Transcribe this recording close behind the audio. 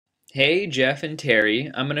Hey Jeff and Terry,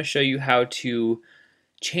 I'm going to show you how to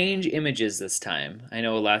change images this time. I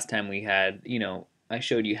know last time we had, I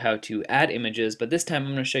showed you how to add images, but this time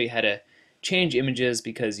I'm going to show you how to change images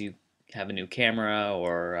because you have a new camera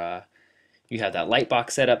or you have that light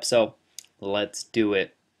box set up. So let's do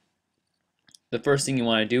it. The first thing you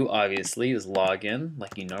want to do, obviously, is log in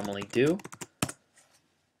like you normally do.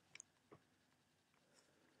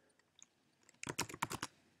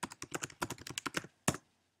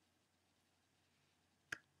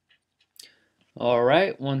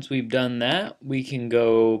 Alright, once we've done that, we can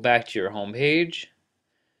go back to your home page.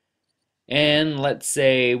 And let's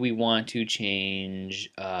say we want to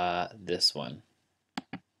change this one.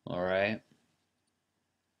 All right.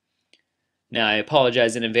 Now I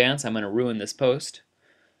apologize in advance. I'm going to ruin this post.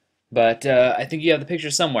 But I think you have the picture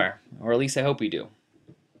somewhere, or at least I hope you do.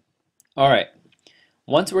 All right.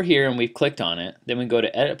 Once we're here and we've clicked on it, then we go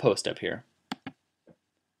to Edit Post up here.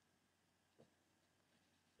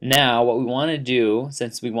 Now what we want to do,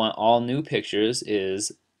 since we want all new pictures,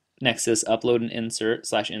 is next to this Upload and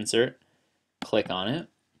Insert/Insert, click on it.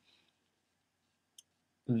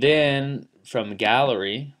 Then from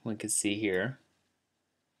Gallery, we can see here,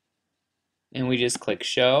 and we just click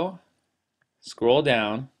Show, scroll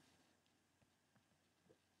down,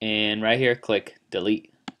 and right here click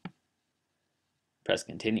Delete. Press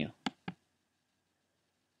Continue.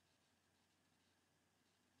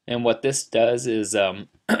 And what this does is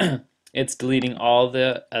it's deleting all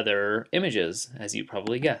the other images, as you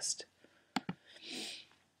probably guessed.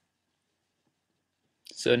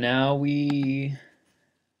 So now we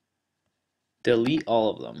delete all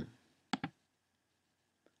of them.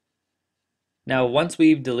 Now once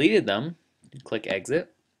we've deleted them, click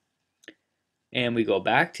Exit, and we go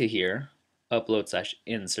back to here,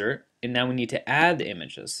 Upload/Insert, and now we need to add the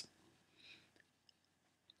images.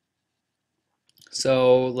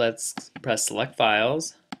 So let's press Select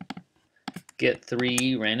Files, get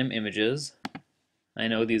 3 random images. I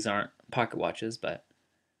know these aren't pocket watches, but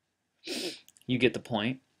you get the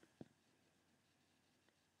point.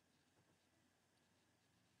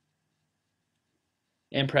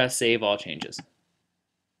 And press Save All Changes.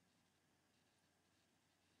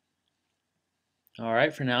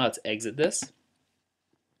 Alright, for now let's exit this.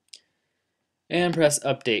 And press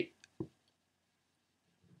Update.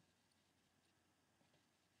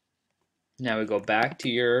 Now we go back to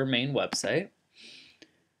your main website.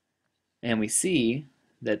 And we see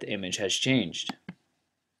that the image has changed.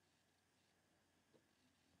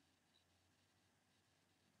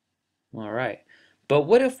 Alright, but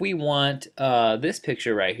what if we want this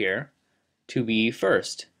picture right here to be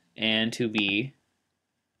first and to be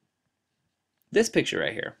this picture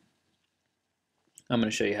right here? I'm going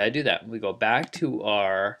to show you how to do that. We go back to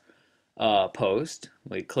our post,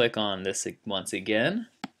 we click on this once again,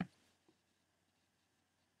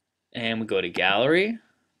 and we go to Gallery,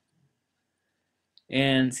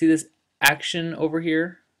 and see this action over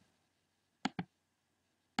here?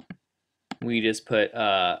 We just put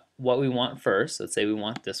what we want first. Let's say we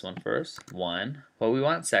want this one first, 1. What we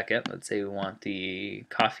want second. Let's say we want the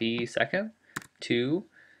coffee second, 2.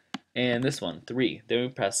 And this one, 3. Then we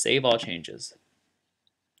press Save All Changes.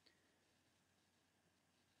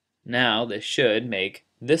 Now this should make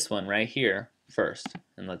this one right here first.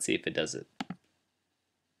 And let's see if it does it.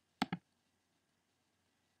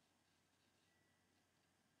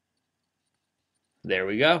 There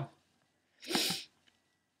we go.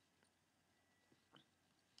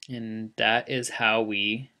 And that is how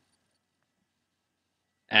we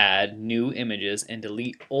add new images and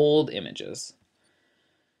delete old images.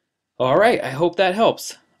 Alright, I hope that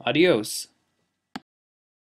helps. Adios.